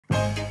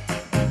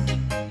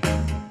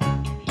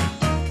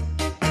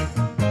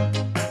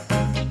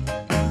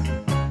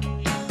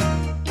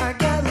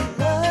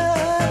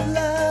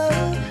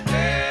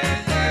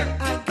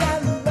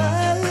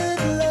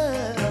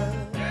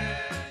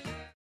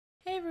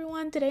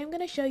everyone, today I'm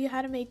going to show you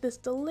how to make this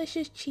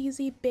delicious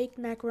cheesy baked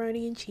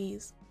macaroni and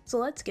cheese. So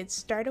let's get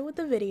started with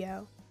the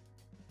video.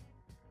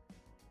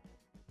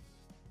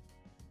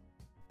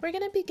 We're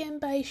going to begin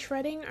by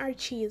shredding our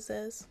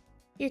cheeses.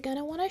 You're going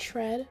to want to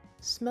shred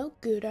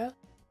smoked Gouda,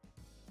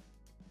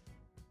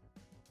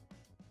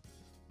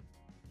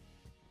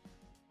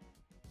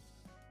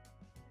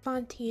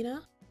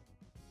 Fontina,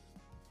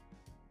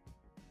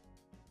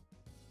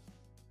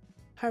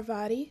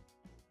 Havarti,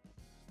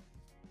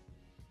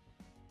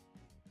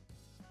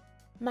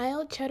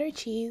 mild cheddar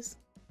cheese,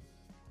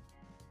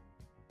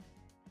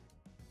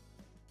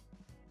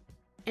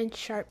 and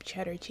sharp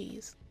cheddar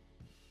cheese.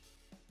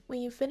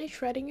 When you finish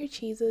shredding your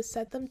cheeses,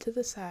 set them to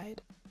the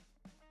side.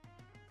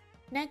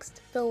 Next,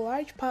 fill a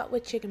large pot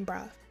with chicken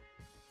broth.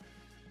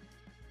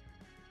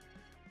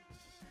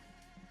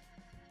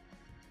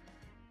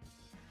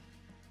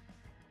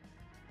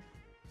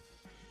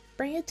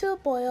 Bring it to a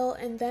boil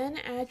and then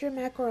add your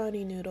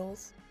macaroni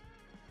noodles.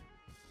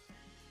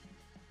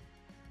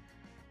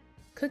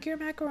 Cook your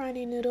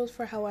macaroni noodles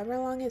for however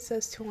long it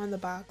says to on the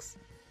box.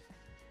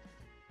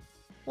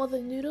 While the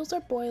noodles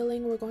are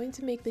boiling, we're going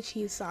to make the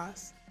cheese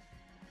sauce.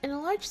 In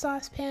a large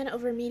saucepan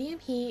over medium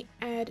heat,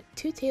 add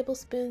 2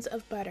 tablespoons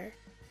of butter.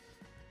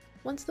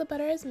 Once the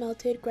butter is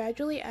melted,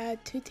 gradually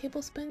add 2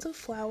 tablespoons of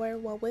flour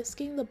while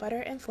whisking the butter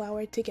and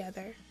flour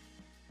together.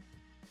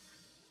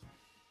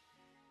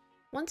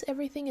 Once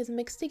everything is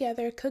mixed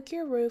together, cook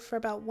your roux for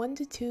about 1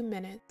 to 2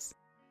 minutes.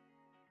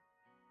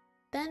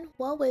 Then,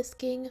 while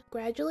whisking,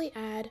 gradually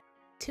add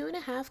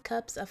 2½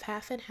 cups of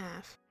half and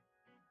half.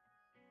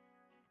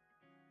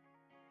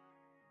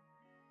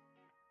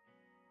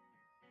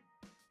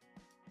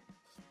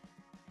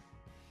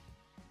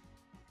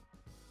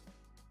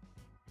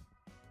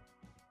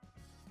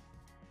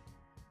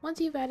 Once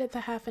you've added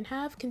the half and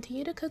half,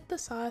 continue to cook the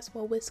sauce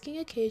while whisking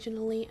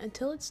occasionally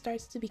until it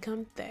starts to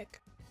become thick.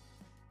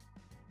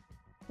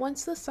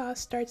 Once the sauce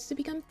starts to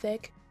become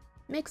thick,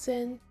 mix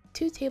in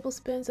 2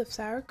 tablespoons of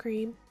sour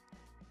cream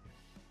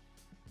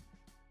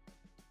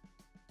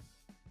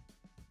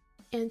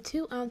and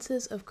 2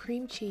 ounces of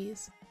cream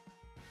cheese.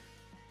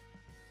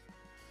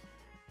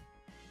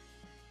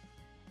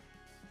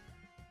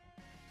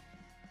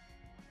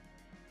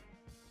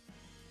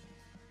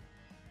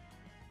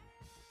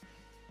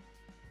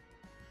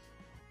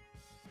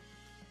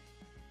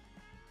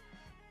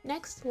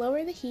 Next,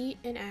 lower the heat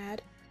and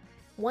add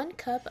 1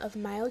 cup of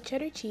mild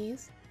cheddar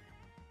cheese,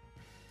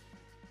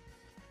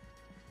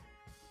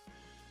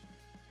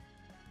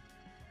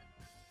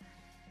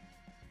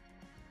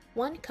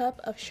 1 cup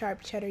of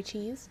sharp cheddar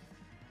cheese,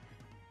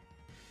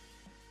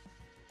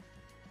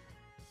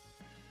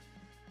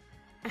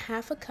 a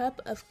half a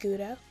cup of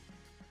Gouda,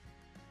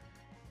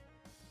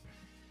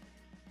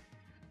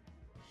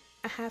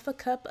 a half a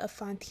cup of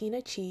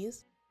Fontina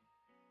cheese,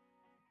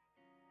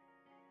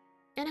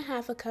 and a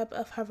half a cup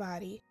of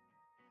Havarti.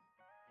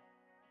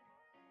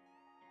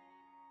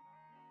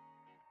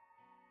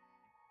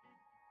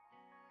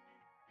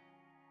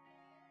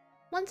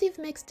 Once you've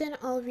mixed in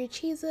all of your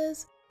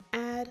cheeses,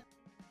 add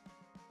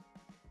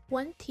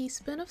 1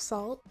 teaspoon of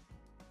salt,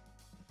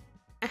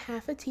 a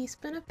half a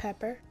teaspoon of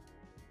pepper,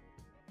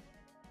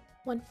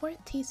 1/4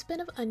 teaspoon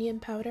of onion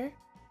powder,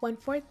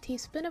 1/4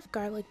 teaspoon of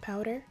garlic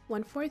powder,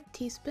 1/4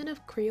 teaspoon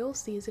of Creole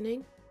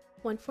Seasoning,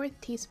 1/4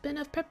 teaspoon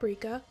of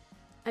paprika,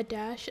 a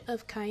dash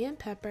of cayenne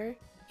pepper,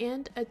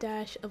 and a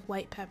dash of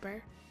white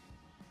pepper.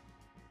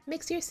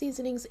 Mix your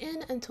seasonings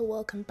in until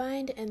well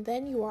combined, and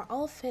then you are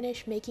all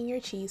finished making your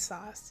cheese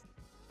sauce.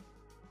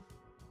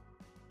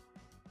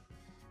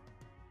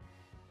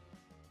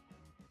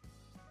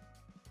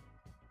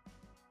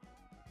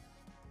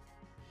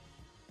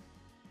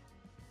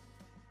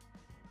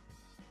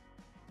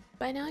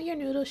 By now your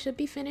noodles should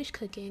be finished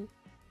cooking.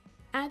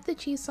 Add the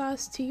cheese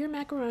sauce to your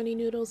macaroni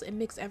noodles and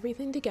mix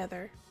everything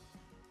together.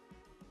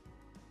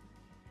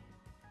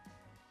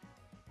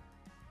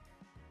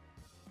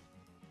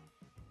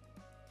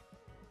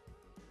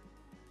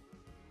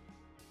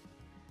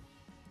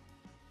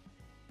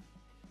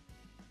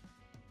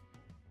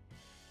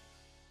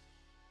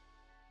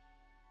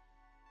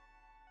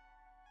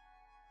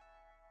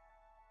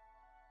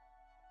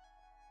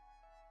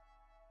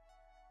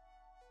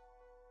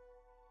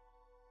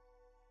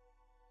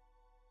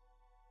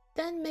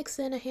 Then mix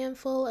in a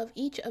handful of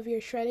each of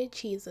your shredded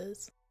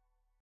cheeses.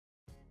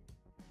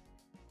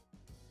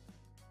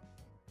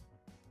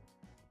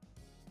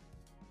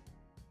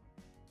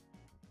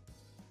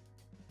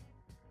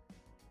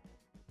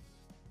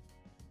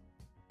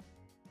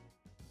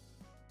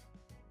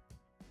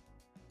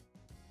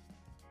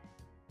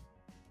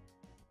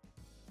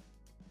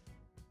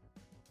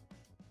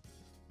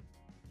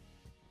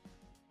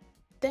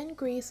 Then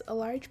grease a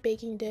large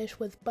baking dish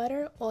with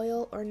butter,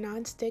 oil, or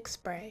non-stick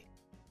spray.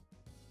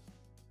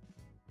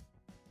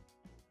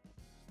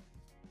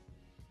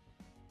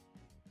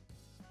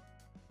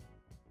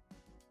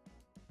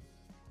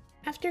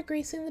 After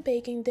greasing the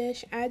baking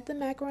dish, add the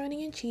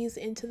macaroni and cheese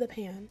into the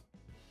pan.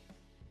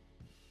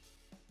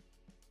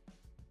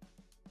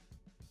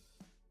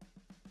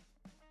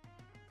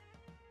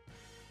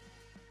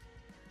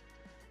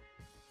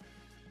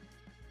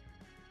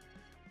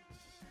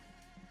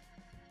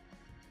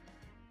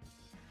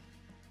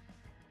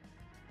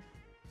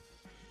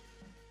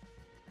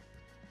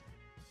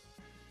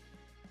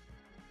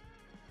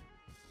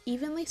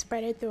 Evenly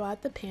spread it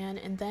throughout the pan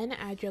and then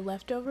add your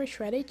leftover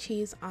shredded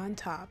cheese on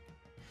top.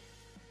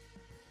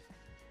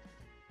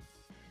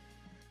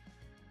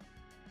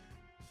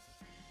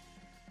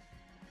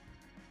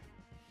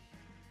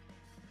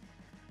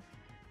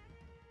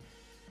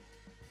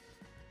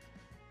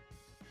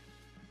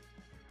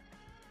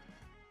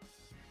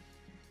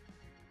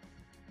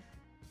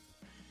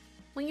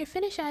 When you're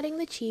finished adding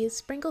the cheese,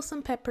 sprinkle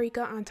some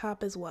paprika on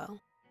top as well.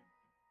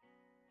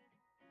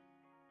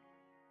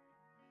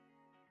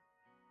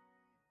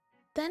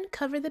 Then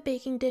cover the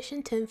baking dish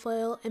in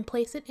tinfoil and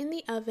place it in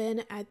the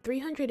oven at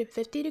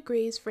 350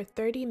 degrees for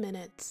 30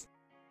 minutes.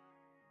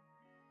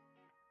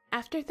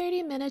 After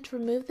 30 minutes,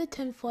 remove the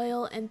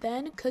tinfoil and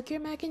then cook your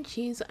mac and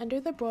cheese under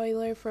the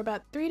broiler for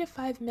about 3 to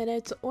 5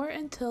 minutes or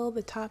until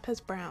the top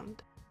has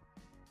browned.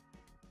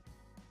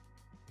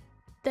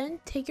 Then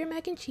take your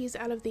mac and cheese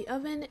out of the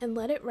oven and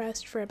let it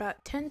rest for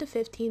about 10 to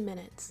 15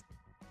 minutes.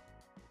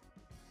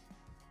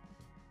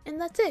 And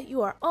that's it,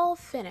 you are all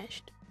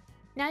finished.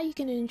 Now you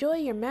can enjoy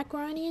your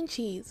macaroni and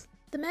cheese.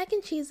 The mac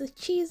and cheese is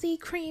cheesy,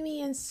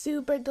 creamy, and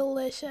super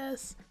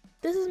delicious.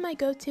 This is my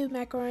go-to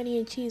macaroni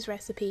and cheese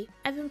recipe.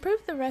 I've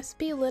improved the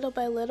recipe little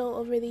by little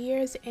over the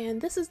years, and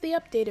this is the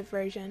updated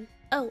version.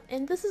 Oh,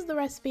 and this is the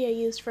recipe I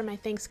used for my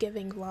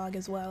Thanksgiving vlog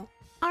as well.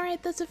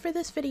 Alright, that's it for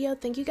this video.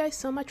 Thank you guys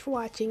so much for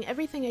watching.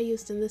 Everything I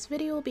used in this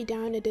video will be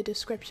down in the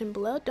description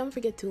below. Don't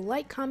forget to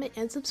like, comment,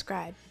 and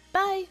subscribe.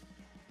 Bye!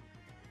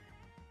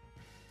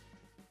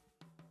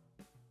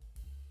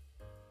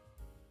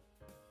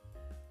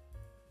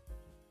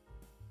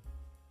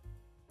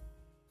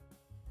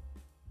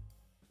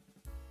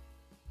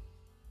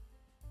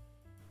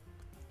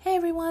 Hey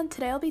everyone,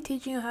 today I'll be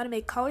teaching you how to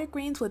make collard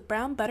greens with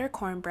brown butter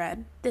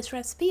cornbread. This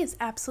recipe is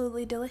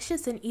absolutely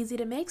delicious and easy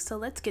to make, so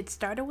let's get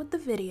started with the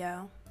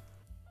video.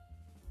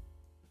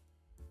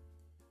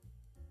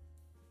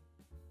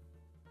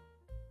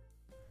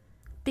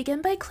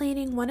 Begin by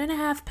cleaning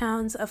 1.5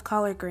 pounds of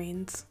collard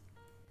greens.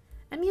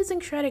 I'm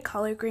using shredded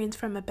collard greens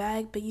from a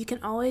bag, but you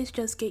can always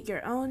just get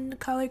your own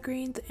collard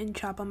greens and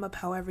chop them up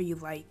however you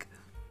like.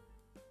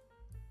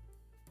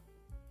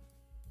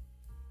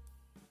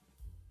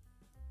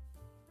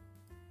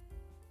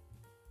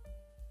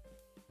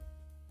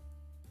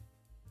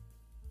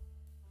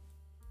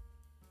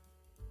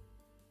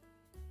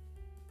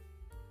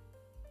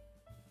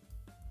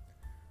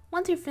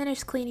 Once you're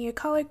finished cleaning your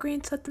collard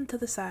greens, set them to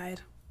the side.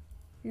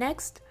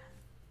 Next,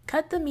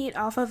 cut the meat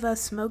off of a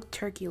smoked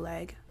turkey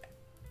leg.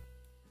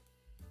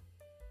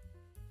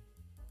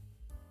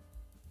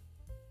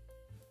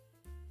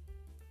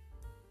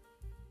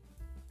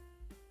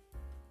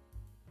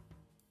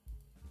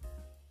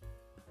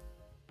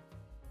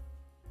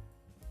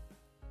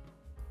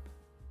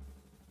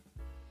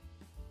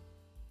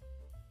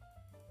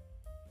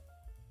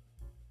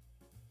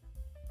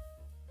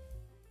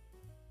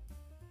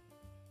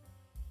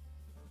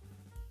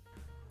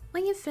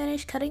 When you've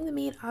finished cutting the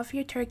meat off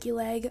your turkey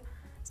leg,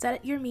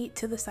 set your meat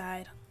to the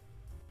side.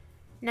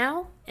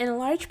 Now, in a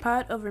large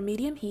pot over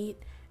medium heat,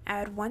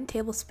 add 1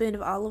 tablespoon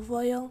of olive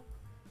oil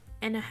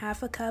and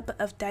 1/2 cup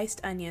of diced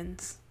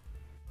onions.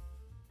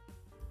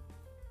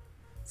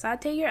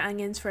 Sauté your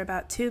onions for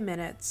about 2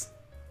 minutes.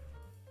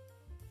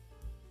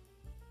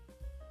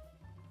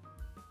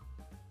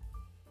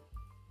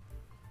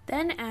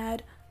 Then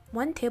add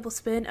 1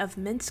 tablespoon of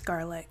minced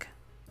garlic.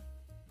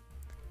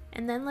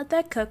 And then let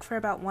that cook for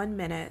about 1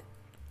 minute.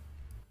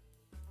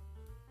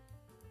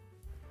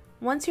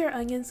 Once your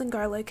onions and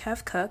garlic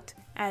have cooked,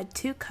 add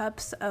 2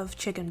 cups of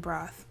chicken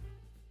broth.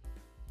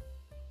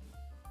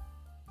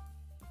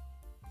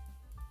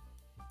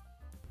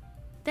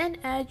 Then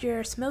add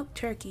your smoked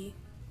turkey.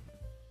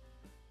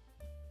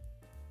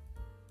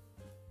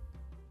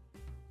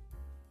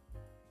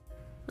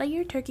 Let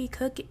your turkey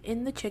cook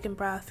in the chicken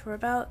broth for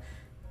about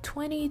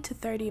 20 to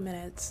 30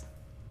 minutes.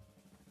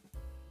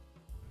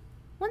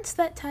 Once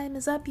that time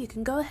is up, you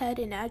can go ahead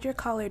and add your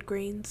collard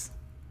greens.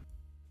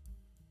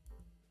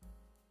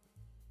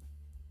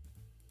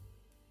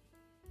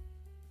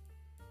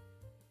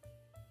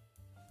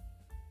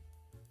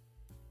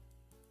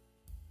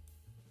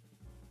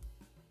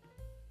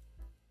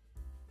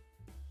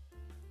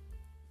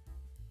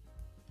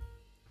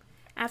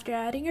 After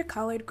adding your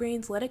collard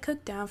greens, let it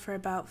cook down for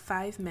about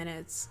 5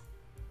 minutes.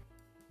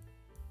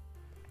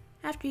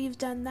 After you've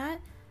done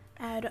that,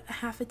 add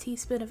 1/2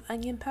 teaspoon of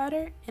onion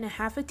powder and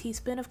 1/2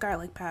 teaspoon of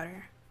garlic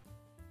powder.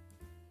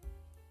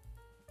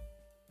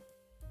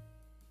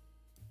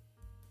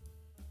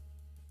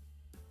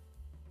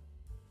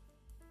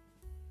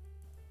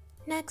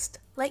 Next,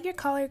 let your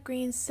collard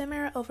greens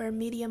simmer over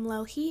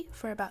medium-low heat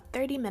for about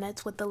 30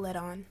 minutes with the lid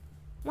on.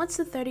 Once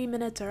the 30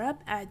 minutes are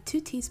up, add 2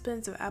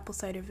 teaspoons of apple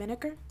cider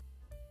vinegar,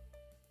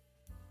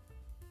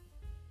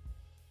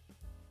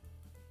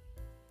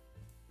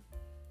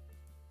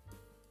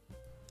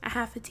 a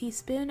 1/2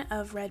 teaspoon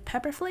of red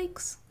pepper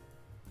flakes,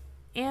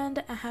 and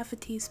a 1/2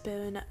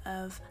 teaspoon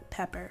of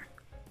pepper.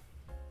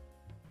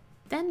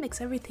 Then mix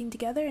everything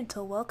together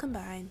until well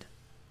combined.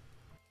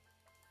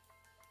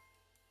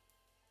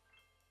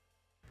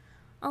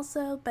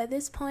 Also, by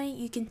this point,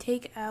 you can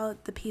take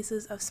out the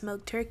pieces of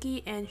smoked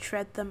turkey and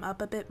shred them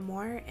up a bit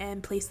more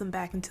and place them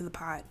back into the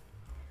pot.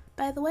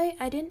 By the way,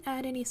 I didn't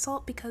add any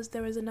salt because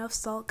there was enough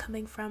salt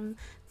coming from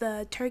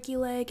the turkey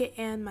leg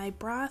and my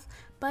broth,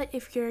 but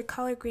if your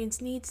collard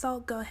greens need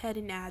salt, go ahead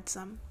and add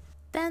some.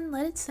 Then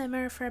let it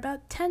simmer for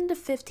about 10 to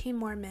 15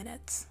 more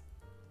minutes.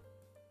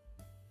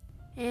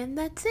 And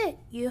that's it!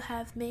 You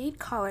have made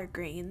collard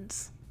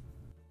greens.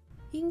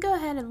 You can go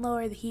ahead and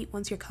lower the heat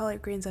once your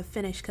collard greens have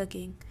finished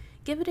cooking.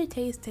 Give it a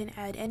taste and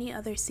add any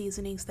other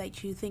seasonings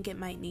that you think it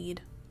might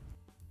need.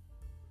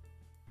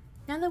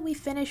 Now that we've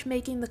finished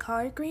making the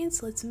collard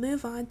greens, let's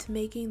move on to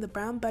making the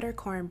brown butter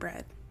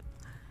cornbread.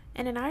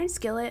 In an iron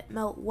skillet,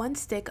 melt 1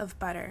 stick of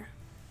butter.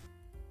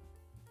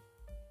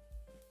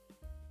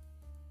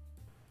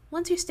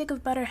 Once your stick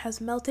of butter has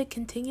melted,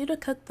 continue to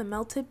cook the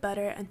melted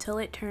butter until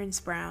it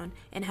turns brown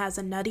and has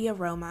a nutty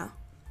aroma.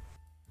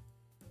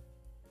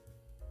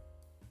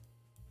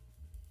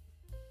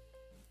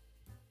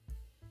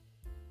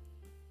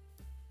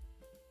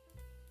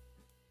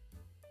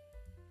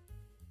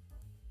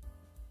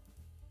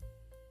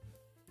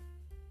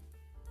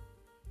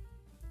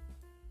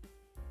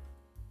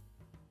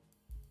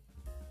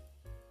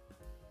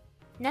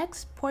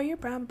 Next, pour your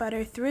brown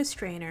butter through a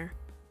strainer.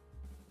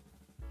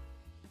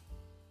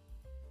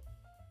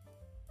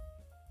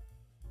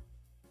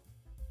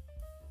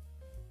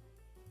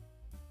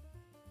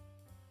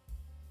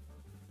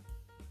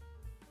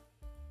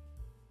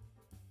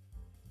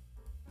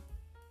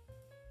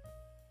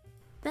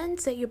 Then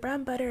set your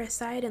brown butter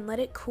aside and let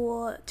it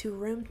cool to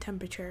room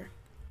temperature.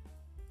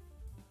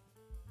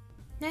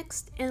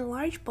 Next, in a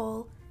large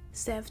bowl,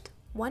 sift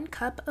 1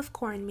 cup of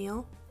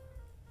cornmeal,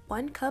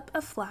 1 cup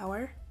of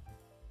flour,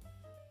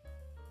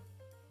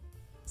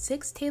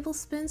 6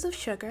 tablespoons of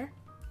sugar,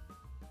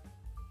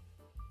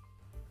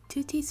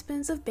 2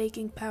 teaspoons of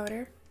baking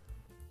powder,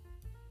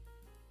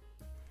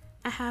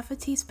 a half a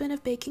teaspoon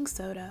of baking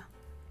soda,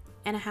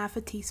 and a half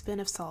a teaspoon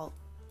of salt.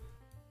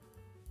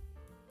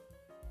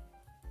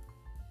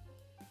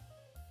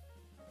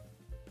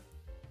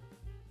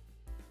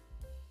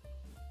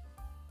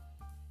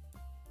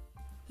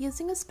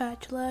 Using a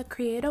spatula,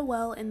 create a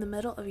well in the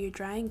middle of your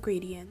dry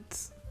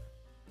ingredients.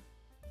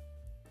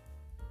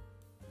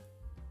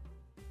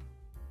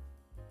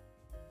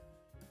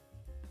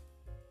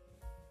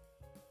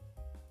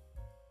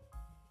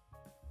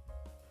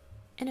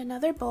 In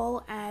another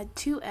bowl, add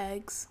 2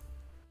 eggs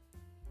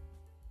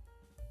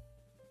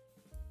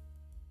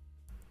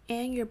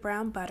and your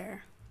brown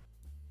butter.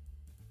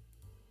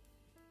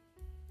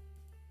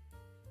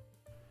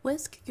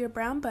 Whisk your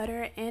brown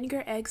butter and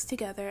your eggs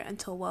together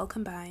until well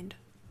combined.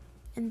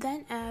 And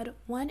then add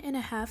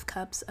 1½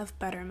 cups of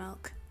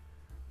buttermilk.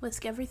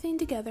 Whisk everything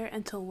together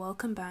until well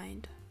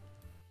combined.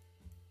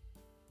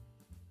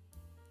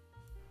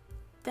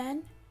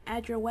 Then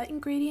add your wet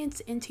ingredients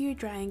into your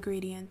dry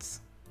ingredients.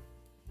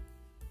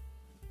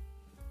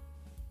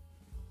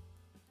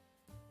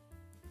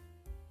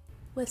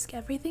 Whisk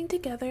everything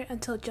together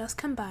until just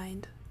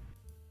combined.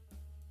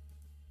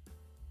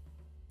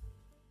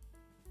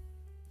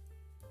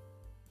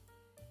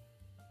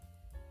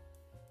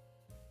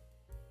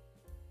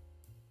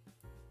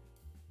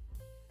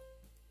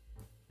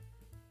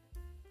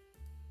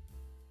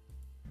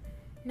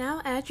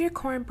 Now add your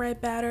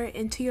cornbread batter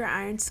into your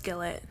iron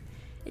skillet.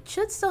 It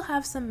should still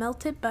have some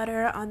melted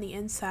butter on the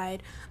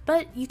inside,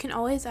 but you can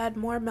always add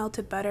more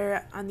melted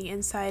butter on the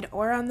inside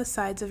or on the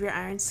sides of your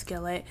iron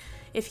skillet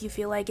if you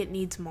feel like it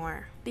needs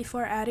more,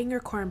 before adding your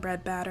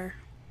cornbread batter.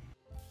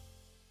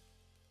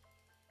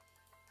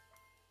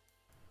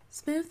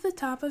 Smooth the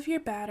top of your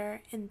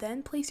batter and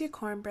then place your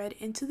cornbread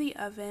into the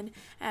oven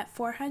at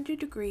 400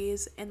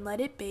 degrees and let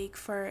it bake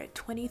for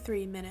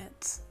 23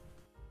 minutes.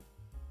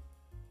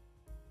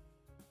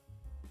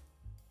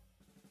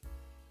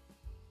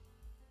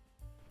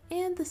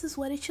 And this is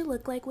what it should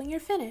look like when you're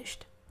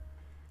finished.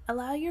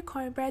 Allow your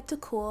cornbread to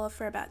cool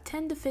for about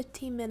 10 to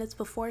 15 minutes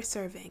before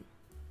serving.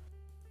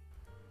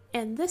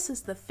 And this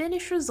is the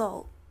finished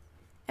result.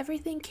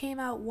 Everything came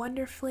out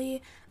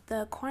wonderfully.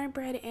 The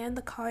cornbread and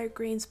the collard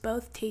greens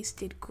both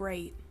tasted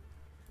great.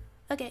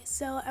 Okay,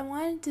 so I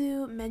wanted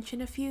to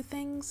mention a few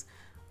things.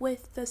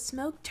 With the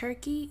smoked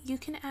turkey, you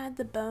can add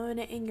the bone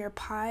in your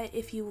pot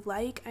if you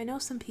like. I know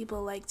some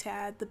people like to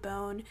add the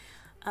bone.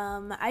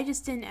 I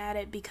just didn't add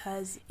it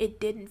because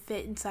it didn't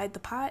fit inside the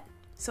pot,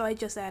 so I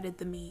just added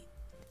the meat.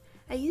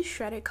 I used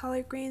shredded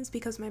collard greens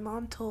because my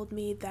mom told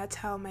me that's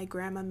how my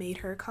grandma made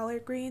her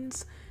collard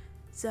greens,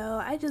 so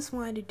I just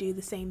wanted to do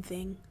the same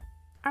thing.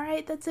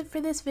 Alright, that's it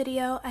for this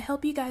video. I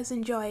hope you guys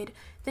enjoyed.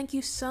 Thank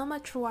you so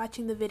much for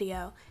watching the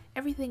video.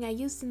 Everything I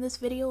used in this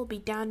video will be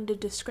down in the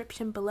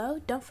description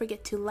below. Don't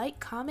forget to like,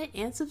 comment,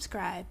 and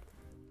subscribe.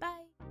 Bye!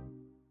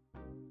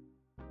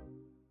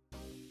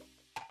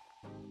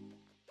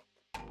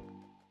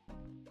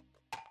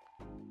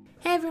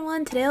 Hey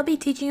everyone, today I'll be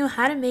teaching you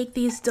how to make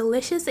these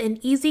delicious and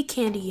easy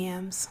candy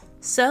yams.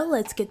 So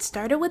let's get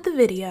started with the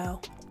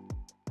video.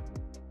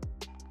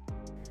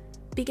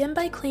 Begin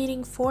by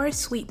cleaning 4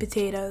 sweet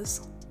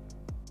potatoes.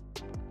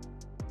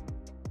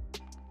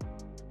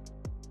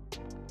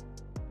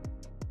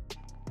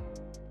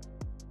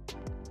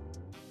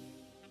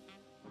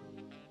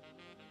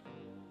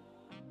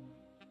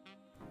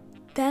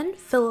 Then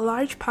fill a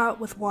large pot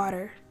with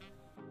water.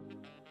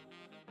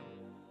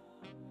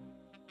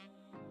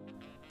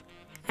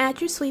 Add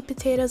your sweet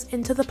potatoes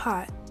into the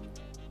pot.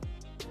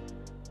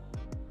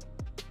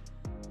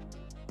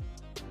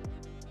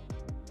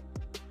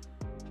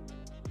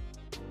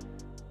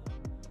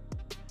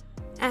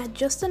 Add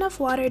just enough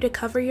water to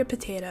cover your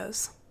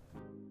potatoes.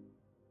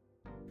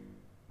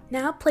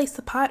 Now place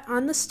the pot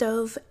on the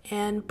stove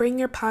and bring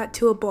your pot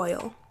to a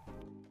boil.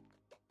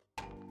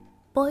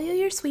 Boil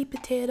your sweet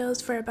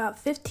potatoes for about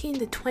 15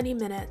 to 20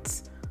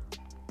 minutes.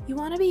 You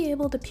want to be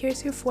able to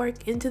pierce your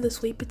fork into the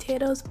sweet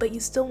potatoes, but you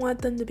still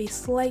want them to be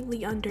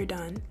slightly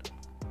underdone.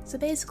 So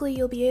basically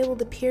you'll be able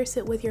to pierce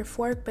it with your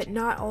fork but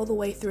not all the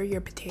way through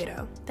your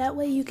potato. That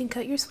way you can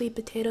cut your sweet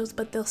potatoes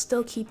but they'll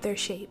still keep their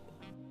shape.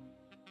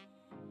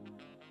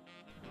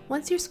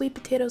 Once your sweet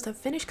potatoes have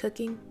finished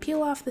cooking,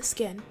 peel off the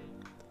skin.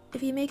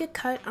 If you make a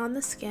cut on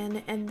the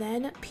skin and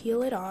then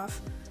peel it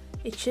off,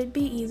 it should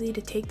be easy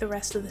to take the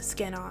rest of the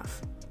skin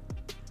off.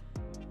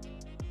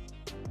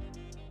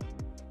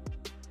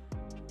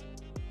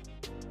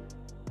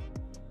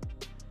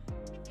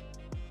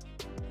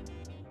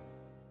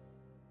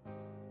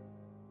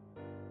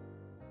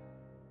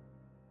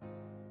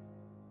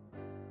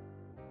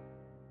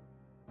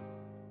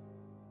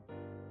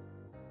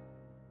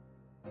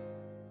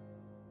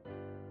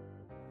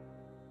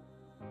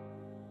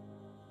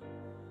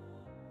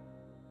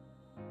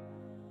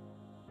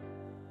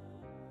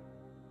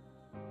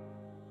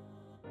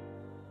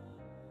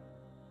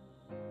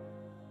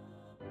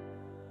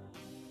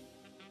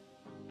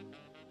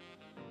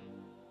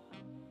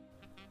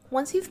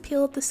 Once you've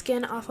peeled the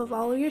skin off of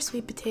all of your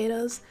sweet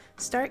potatoes,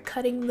 start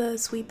cutting the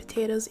sweet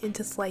potatoes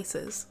into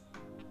slices.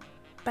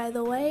 By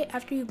the way,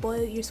 after you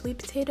boil your sweet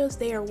potatoes,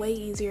 they are way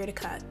easier to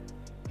cut.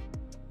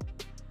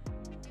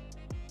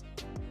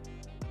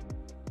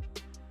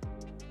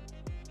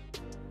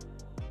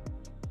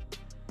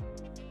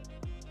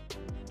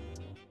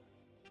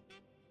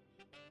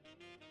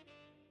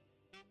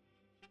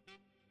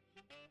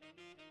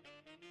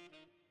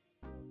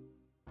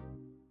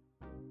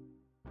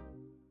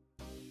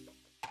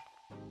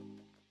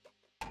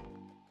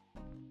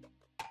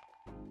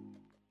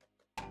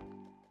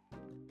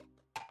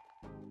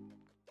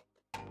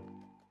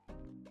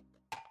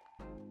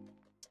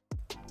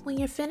 When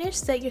you're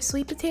finished, set your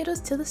sweet potatoes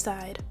to the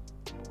side.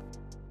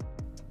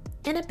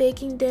 In a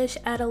baking dish,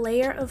 add a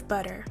layer of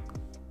butter.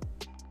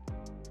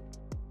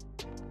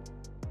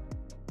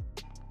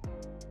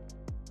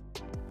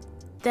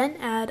 Then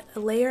add a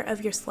layer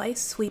of your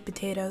sliced sweet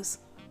potatoes.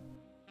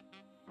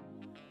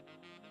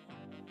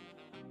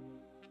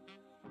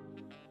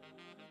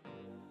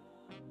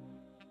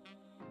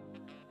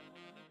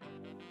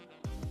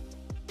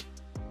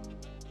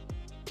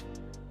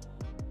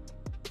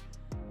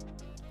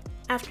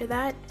 After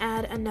that,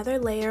 add another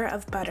layer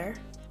of butter.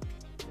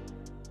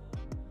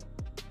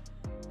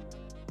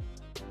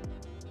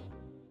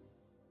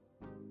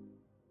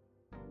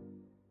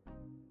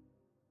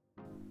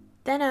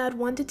 Then add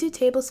 1 to 2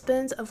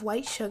 tablespoons of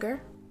white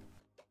sugar.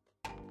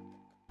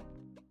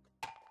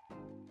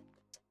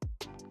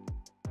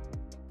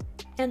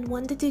 And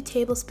 1 to 2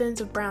 tablespoons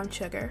of brown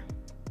sugar.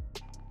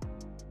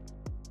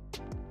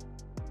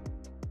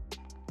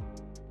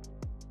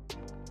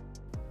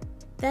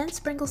 Then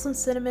sprinkle some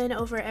cinnamon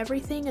over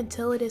everything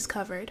until it is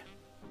covered.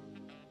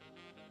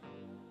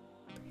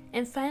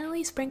 And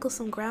finally, sprinkle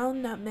some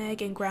ground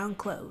nutmeg and ground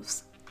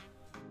cloves.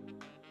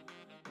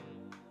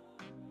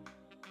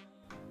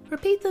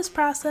 Repeat this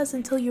process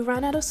until you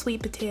run out of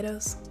sweet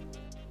potatoes.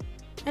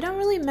 I don't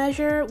really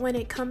measure when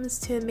it comes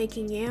to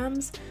making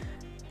yams.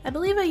 I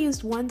believe I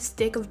used 1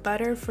 stick of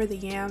butter for the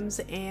yams,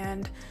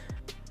 and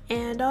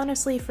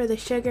honestly for the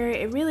sugar,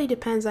 it really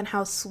depends on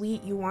how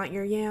sweet you want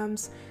your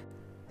yams.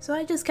 So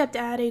I just kept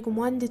adding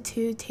 1 to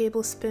 2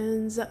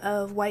 tablespoons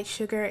of white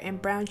sugar and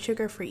brown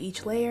sugar for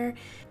each layer.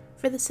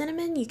 For the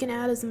cinnamon, you can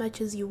add as much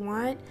as you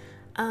want.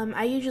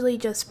 I usually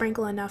just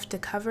sprinkle enough to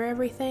cover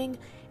everything.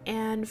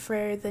 And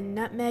for the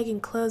nutmeg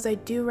and cloves, I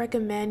do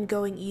recommend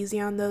going easy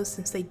on those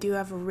since they do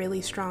have a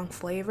really strong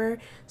flavor.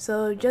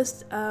 So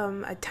just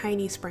a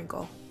tiny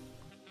sprinkle.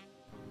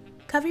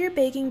 Cover your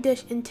baking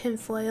dish in tin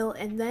foil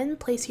and then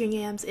place your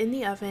yams in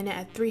the oven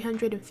at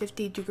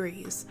 350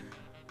 degrees.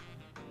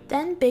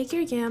 Then bake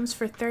your yams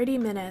for 30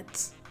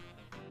 minutes.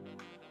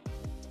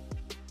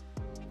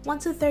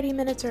 Once the 30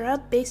 minutes are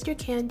up, baste your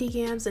candied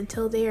yams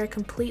until they are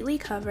completely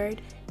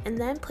covered, and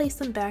then place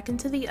them back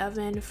into the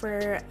oven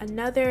for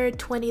another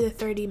 20 to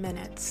 30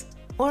 minutes,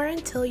 or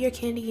until your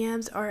candied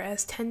yams are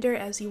as tender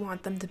as you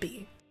want them to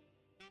be.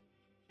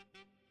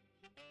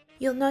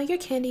 You'll know your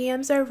candied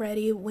yams are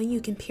ready when you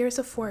can pierce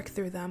a fork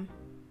through them.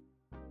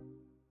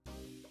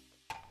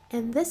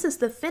 And this is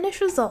the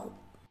finished result.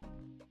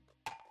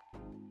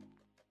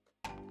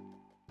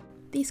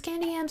 These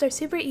candied yams are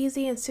super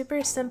easy and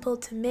super simple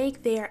to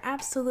make. They are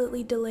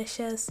absolutely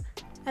delicious.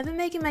 I've been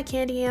making my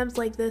candied yams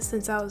like this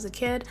since I was a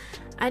kid.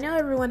 I know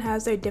everyone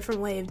has their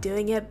different way of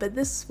doing it, but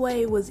this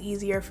way was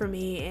easier for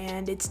me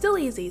and it's still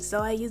easy,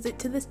 so I use it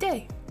to this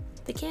day.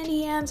 The candy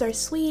yams are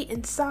sweet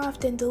and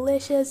soft and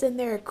delicious, and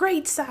they're a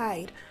great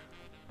side.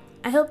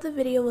 I hope the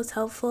video was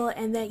helpful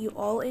and that you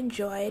all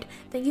enjoyed.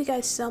 Thank you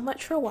guys so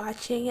much for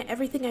watching.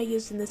 Everything I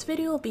used in this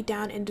video will be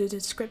down in the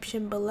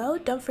description below.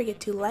 Don't forget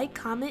to like,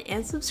 comment,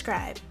 and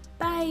subscribe.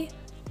 Bye!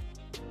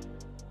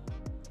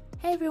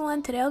 Hey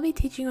everyone, today I'll be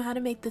teaching you how to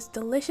make this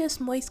delicious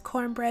moist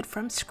cornbread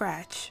from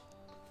scratch.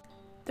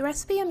 The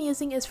recipe I'm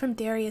using is from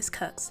Darius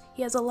Cooks.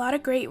 He has a lot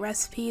of great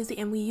recipes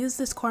and we use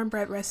this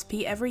cornbread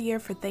recipe every year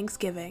for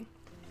Thanksgiving.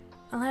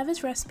 I'll have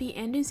his recipe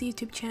and his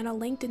YouTube channel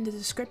linked in the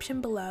description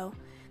below.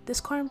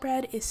 This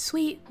cornbread is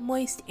sweet,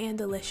 moist, and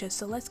delicious,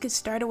 so let's get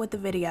started with the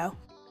video.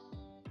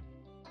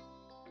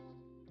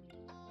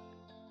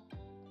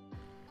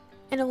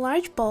 In a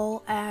large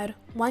bowl, add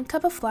 1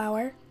 cup of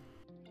flour,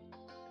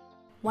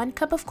 1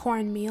 cup of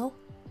cornmeal,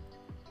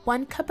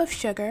 1 cup of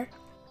sugar.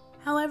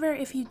 However,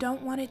 if you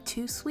don't want it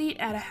too sweet,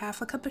 add a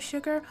half a cup of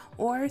sugar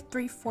or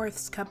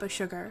 3/4 cup of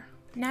sugar.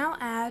 Now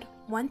add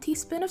 1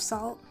 teaspoon of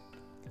salt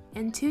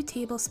and 2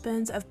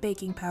 tablespoons of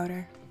baking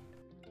powder.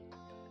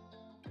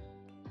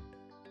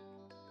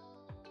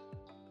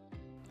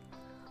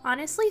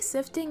 Honestly,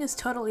 sifting is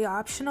totally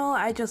optional.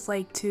 I just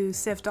like to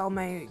sift all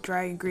my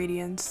dry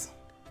ingredients.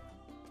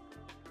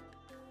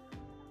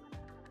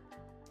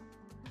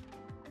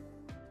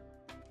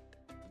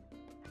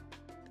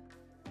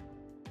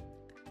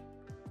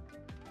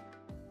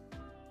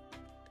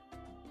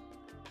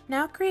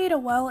 Now create a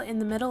well in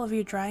the middle of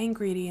your dry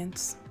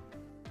ingredients.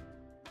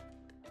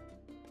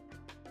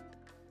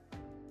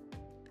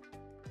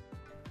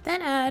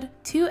 Then add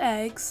 2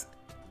 eggs,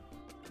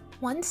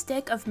 1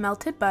 stick of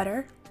melted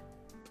butter,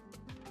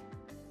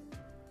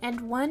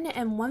 and 1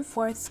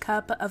 1/4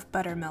 cup of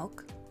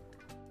buttermilk.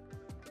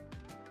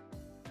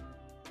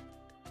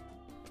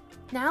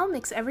 Now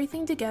mix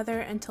everything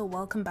together until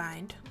well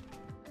combined.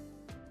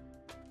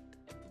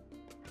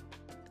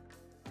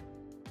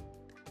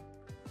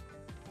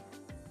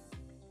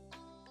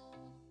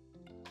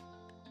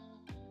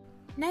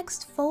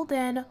 Next, fold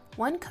in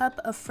 1 cup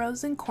of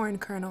frozen corn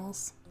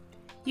kernels.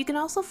 You can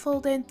also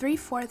fold in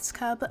 3/4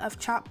 cup of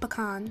chopped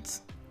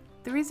pecans.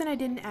 The reason I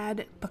didn't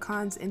add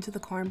pecans into the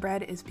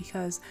cornbread is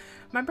because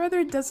my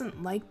brother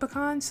doesn't like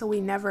pecans, so we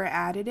never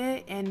added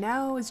it, and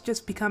now it's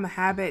just become a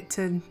habit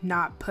to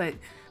not put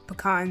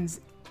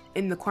pecans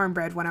in the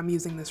cornbread when I'm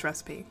using this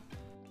recipe.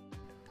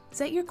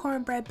 Set your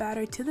cornbread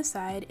batter to the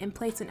side and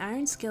place an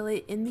iron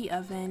skillet in the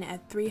oven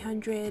at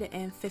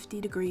 350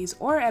 degrees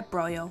or at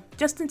broil,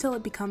 just until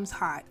it becomes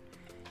hot.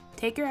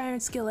 Take your iron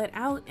skillet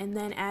out and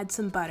then add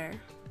some butter.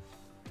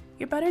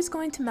 Your butter is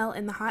going to melt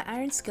in the hot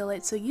iron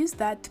skillet, so use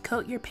that to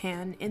coat your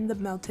pan in the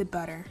melted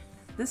butter.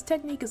 This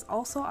technique is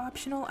also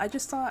optional. I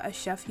just saw a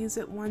chef use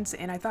it once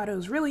and I thought it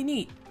was really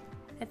neat.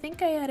 I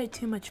think I added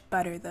too much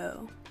butter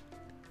though.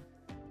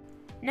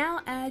 Now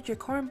add your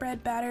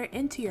cornbread batter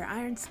into your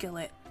iron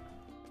skillet.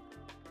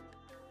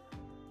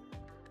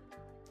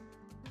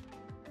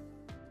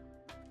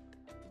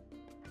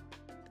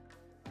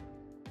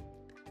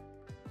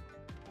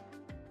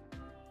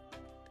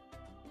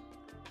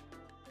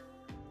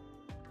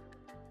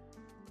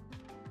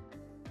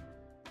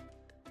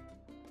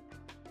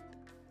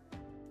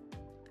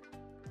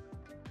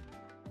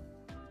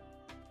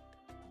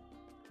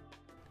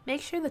 Make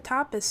sure the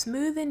top is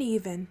smooth and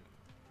even.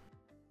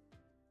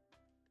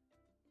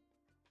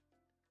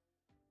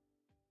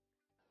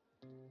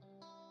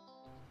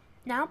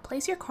 Now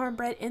place your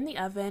cornbread in the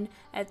oven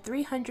at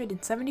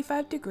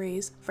 375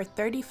 degrees for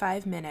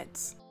 35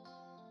 minutes.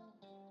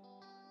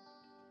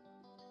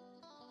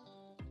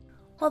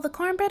 While the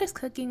cornbread is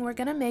cooking, we're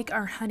going to make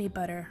our honey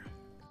butter.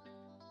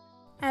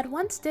 Add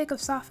 1 stick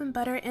of softened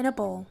butter in a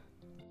bowl.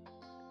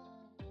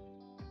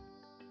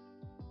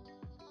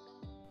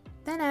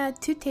 Then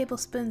add 2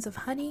 tablespoons of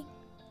honey,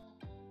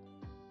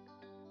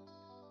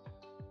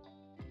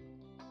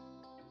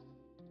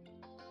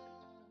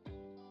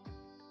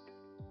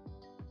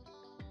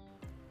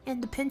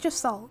 and a pinch of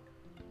salt.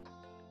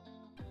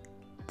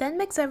 Then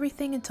mix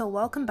everything until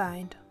well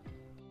combined.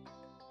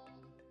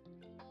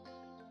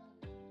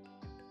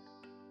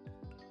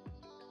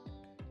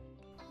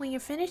 When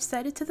you're finished,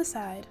 set it to the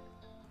side.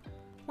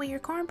 When your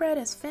cornbread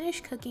is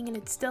finished cooking and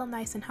it's still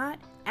nice and hot,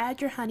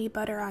 add your honey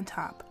butter on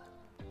top.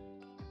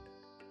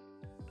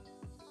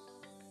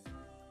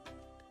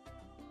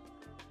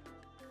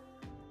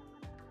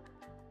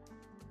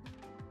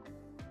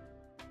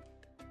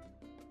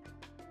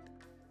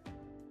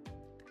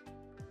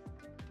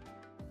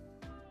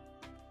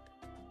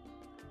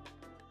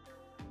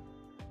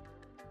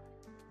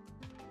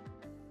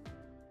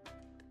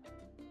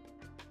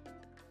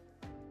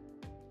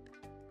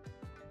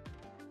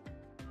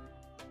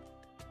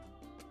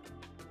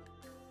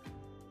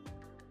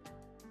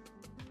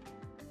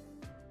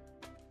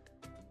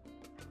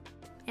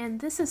 And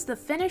this is the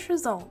finished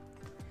result.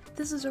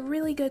 This is a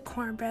really good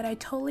cornbread. I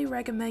totally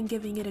recommend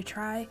giving it a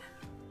try.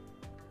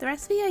 The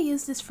recipe I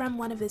used is from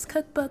one of his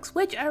cookbooks,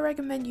 which I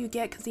recommend you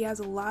get because he has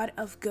a lot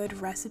of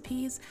good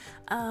recipes,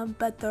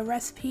 but the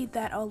recipe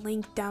that I'll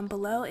link down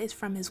below is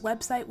from his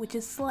website, which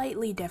is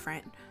slightly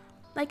different.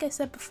 Like I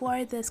said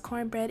before, this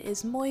cornbread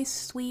is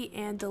moist, sweet,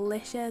 and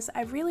delicious.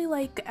 I really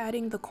like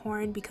adding the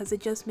corn because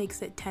it just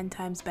makes it 10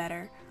 times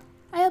better.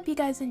 I hope you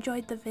guys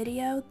enjoyed the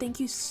video.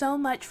 Thank you so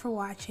much for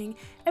watching.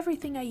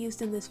 Everything I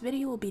used in this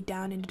video will be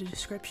down in the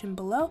description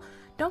below.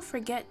 Don't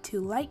forget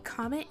to like,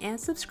 comment, and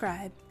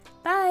subscribe.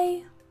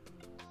 Bye!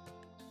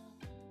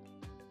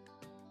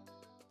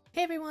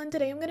 Hey everyone,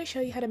 today I'm going to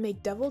show you how to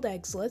make deviled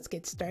eggs, so let's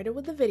get started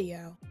with the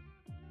video.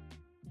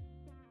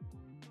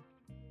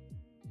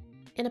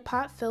 In a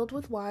pot filled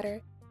with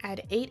water,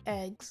 add 8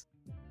 eggs.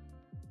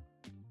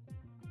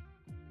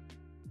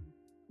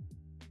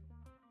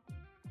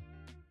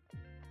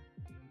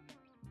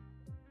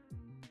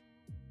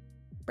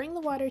 Bring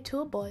the water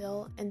to a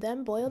boil and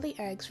then boil the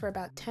eggs for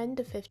about 10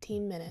 to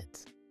 15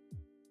 minutes.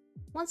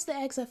 Once the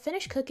eggs have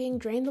finished cooking,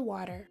 drain the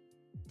water.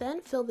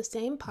 Then fill the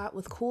same pot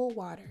with cool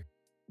water.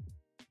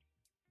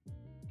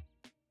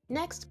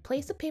 Next,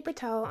 place a paper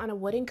towel on a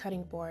wooden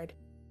cutting board.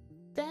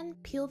 Then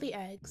peel the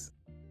eggs.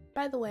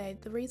 By the way,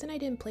 the reason I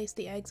didn't place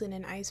the eggs in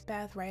an ice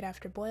bath right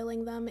after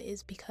boiling them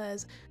is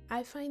because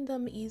I find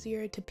them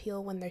easier to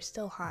peel when they're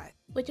still hot,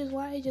 which is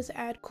why I just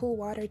add cool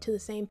water to the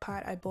same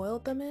pot I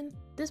boiled them in.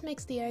 This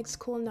makes the eggs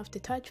cool enough to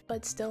touch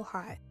but still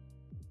hot.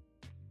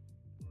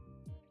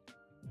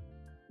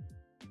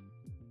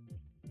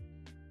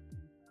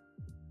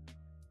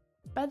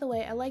 By the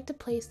way, I like to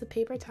place the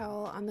paper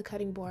towel on the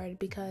cutting board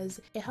because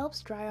it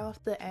helps dry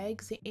off the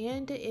eggs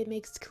and it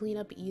makes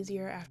cleanup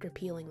easier after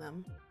peeling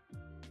them.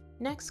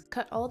 Next,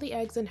 cut all the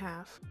eggs in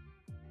half.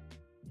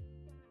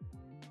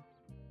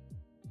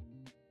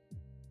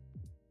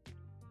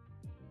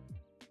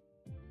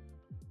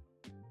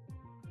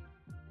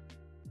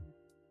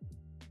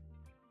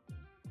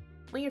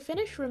 When you're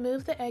finished,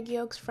 remove the egg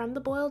yolks from the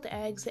boiled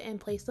eggs and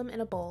place them in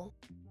a bowl.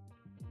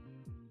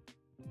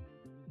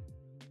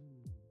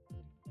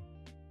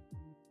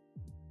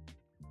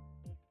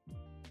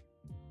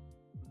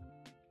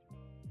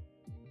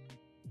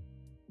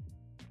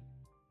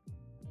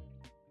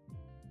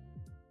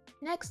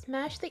 Next,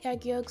 mash the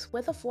egg yolks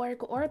with a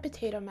fork or a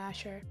potato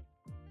masher.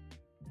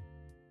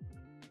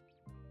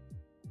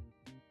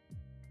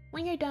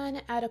 When you're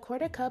done, add a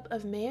 1/4 cup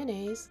of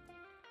mayonnaise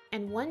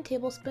and 1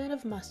 tablespoon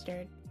of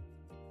mustard.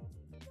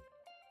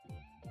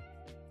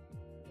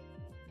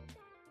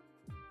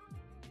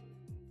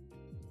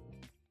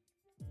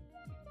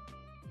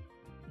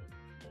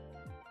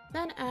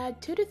 Then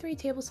add 2 to 3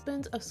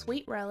 tablespoons of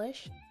sweet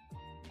relish,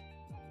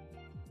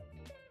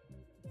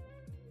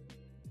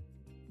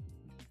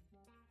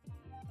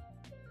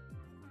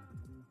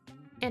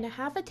 and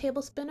 1/2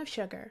 tablespoon of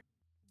sugar.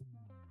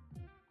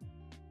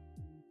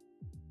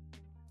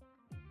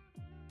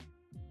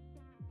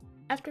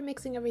 After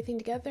mixing everything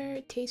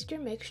together, taste your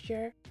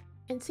mixture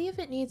and see if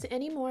it needs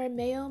any more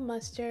mayo,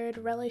 mustard,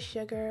 relish,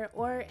 sugar,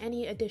 or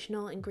any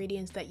additional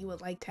ingredients that you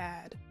would like to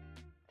add.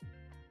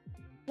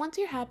 Once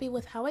you're happy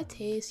with how it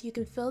tastes, you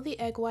can fill the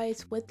egg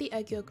whites with the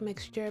egg yolk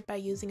mixture by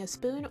using a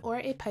spoon or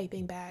a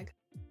piping bag.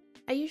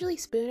 I usually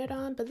spoon it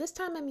on, but this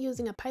time I'm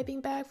using a piping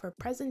bag for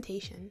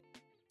presentation.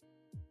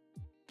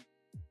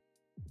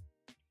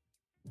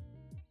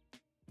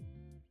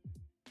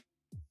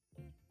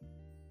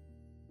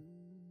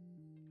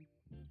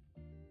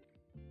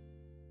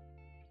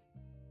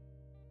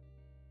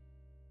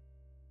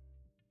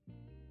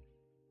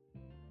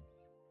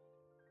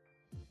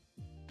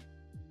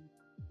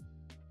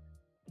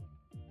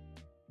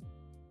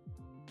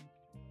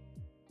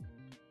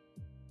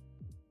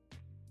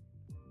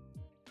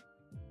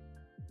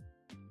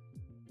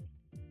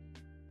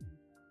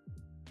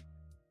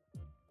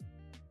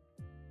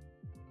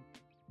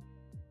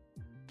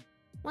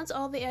 Once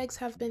all the eggs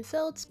have been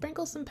filled,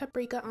 sprinkle some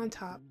paprika on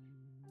top.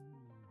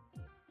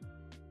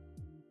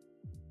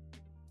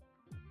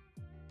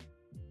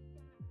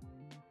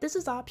 This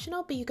is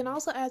optional, but you can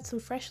also add some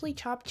freshly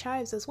chopped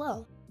chives as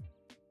well.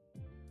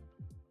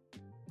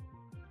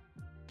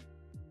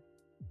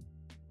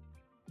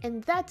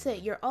 And that's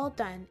it, you're all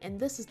done, and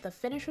this is the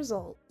finished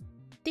result.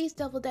 These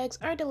deviled eggs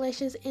are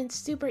delicious and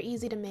super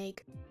easy to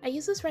make. I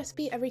use this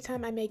recipe every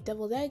time I make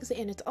deviled eggs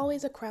and it's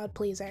always a crowd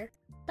pleaser.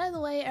 By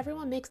the way,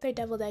 everyone makes their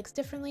deviled eggs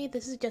differently,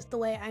 this is just the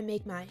way I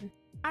make mine.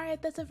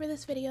 Alright, that's it for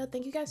this video.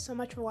 Thank you guys so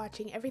much for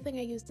watching. Everything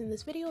I used in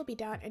this video will be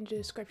down in the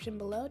description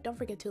below. Don't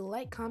forget to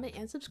like, comment,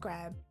 and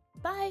subscribe.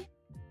 Bye!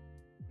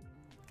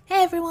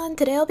 Hey everyone,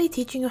 today I'll be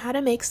teaching you how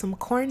to make some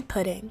corn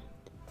pudding.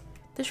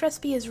 This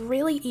recipe is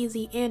really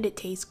easy and it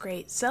tastes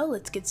great, so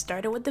let's get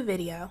started with the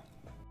video.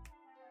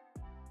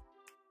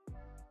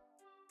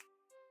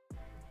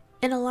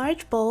 In a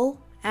large bowl,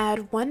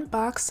 add 1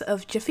 box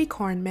of Jiffy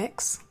corn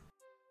mix,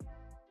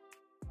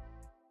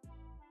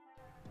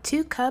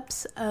 2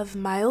 cups of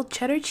mild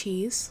cheddar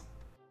cheese,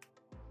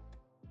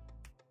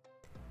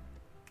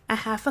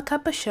 1/2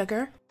 cup of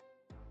sugar,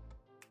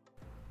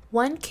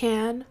 1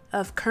 can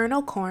of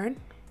kernel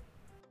corn,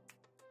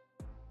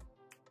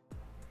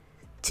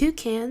 2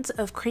 cans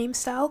of cream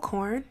style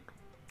corn,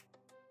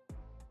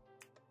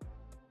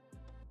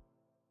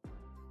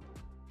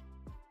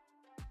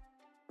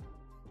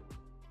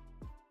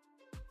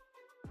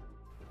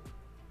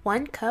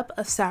 1 cup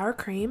of sour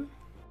cream,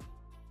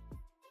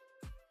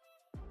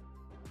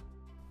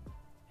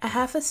 a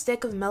half a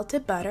stick of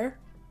melted butter,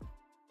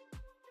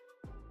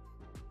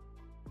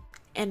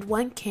 and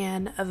 1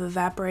 can of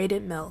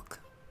evaporated milk.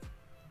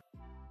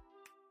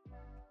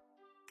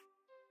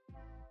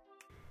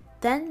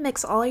 Then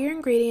mix all your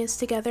ingredients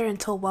together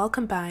until well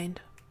combined.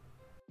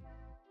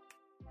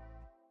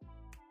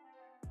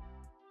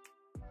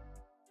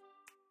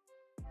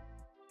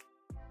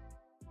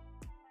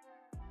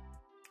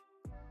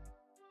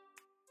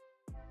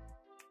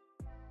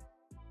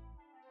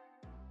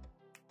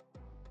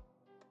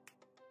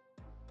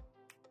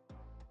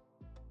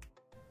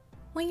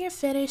 When you're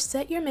finished,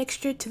 set your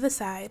mixture to the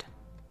side.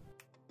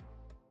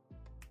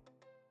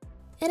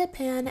 In a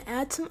pan,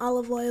 add some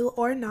olive oil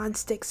or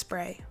non-stick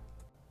spray.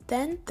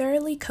 Then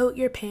thoroughly coat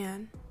your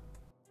pan.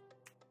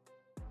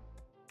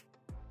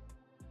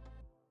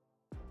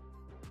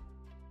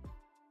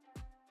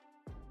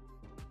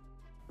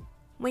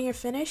 When you're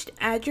finished,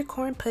 add your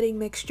corn pudding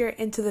mixture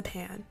into the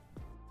pan.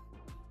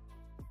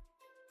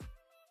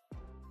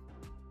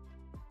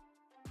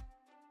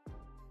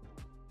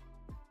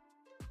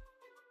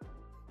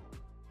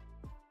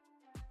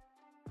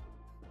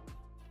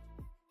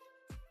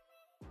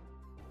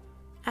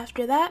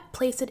 After that,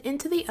 place it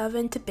into the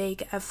oven to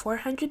bake at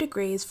 400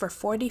 degrees for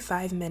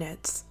 45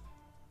 minutes.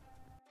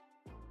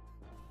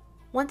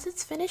 Once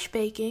it's finished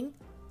baking,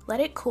 let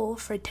it cool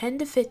for 10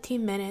 to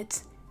 15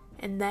 minutes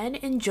and then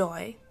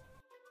enjoy.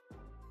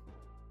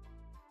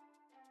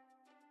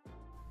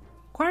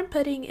 Corn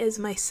pudding is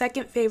my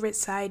second favorite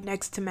side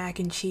next to mac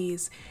and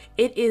cheese.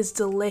 It is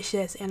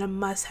delicious and a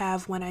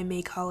must-have when I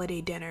make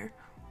holiday dinner.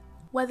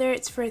 Whether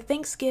it's for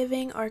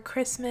Thanksgiving or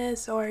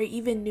Christmas or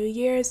even New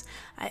Year's,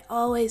 I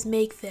always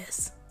make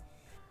this.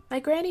 My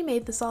granny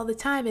made this all the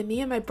time and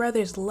me and my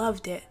brothers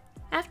loved it.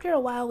 After a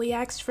while we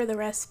asked for the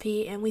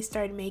recipe and we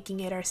started making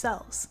it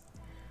ourselves.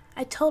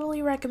 I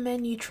totally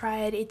recommend you try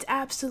it. It's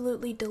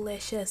absolutely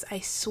delicious, I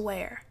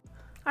swear.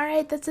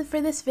 Alright, that's it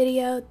for this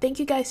video. Thank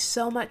you guys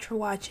so much for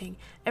watching.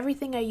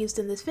 Everything I used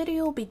in this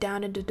video will be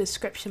down in the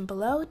description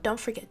below. Don't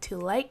forget to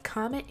like,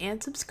 comment,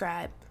 and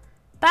subscribe.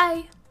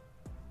 Bye!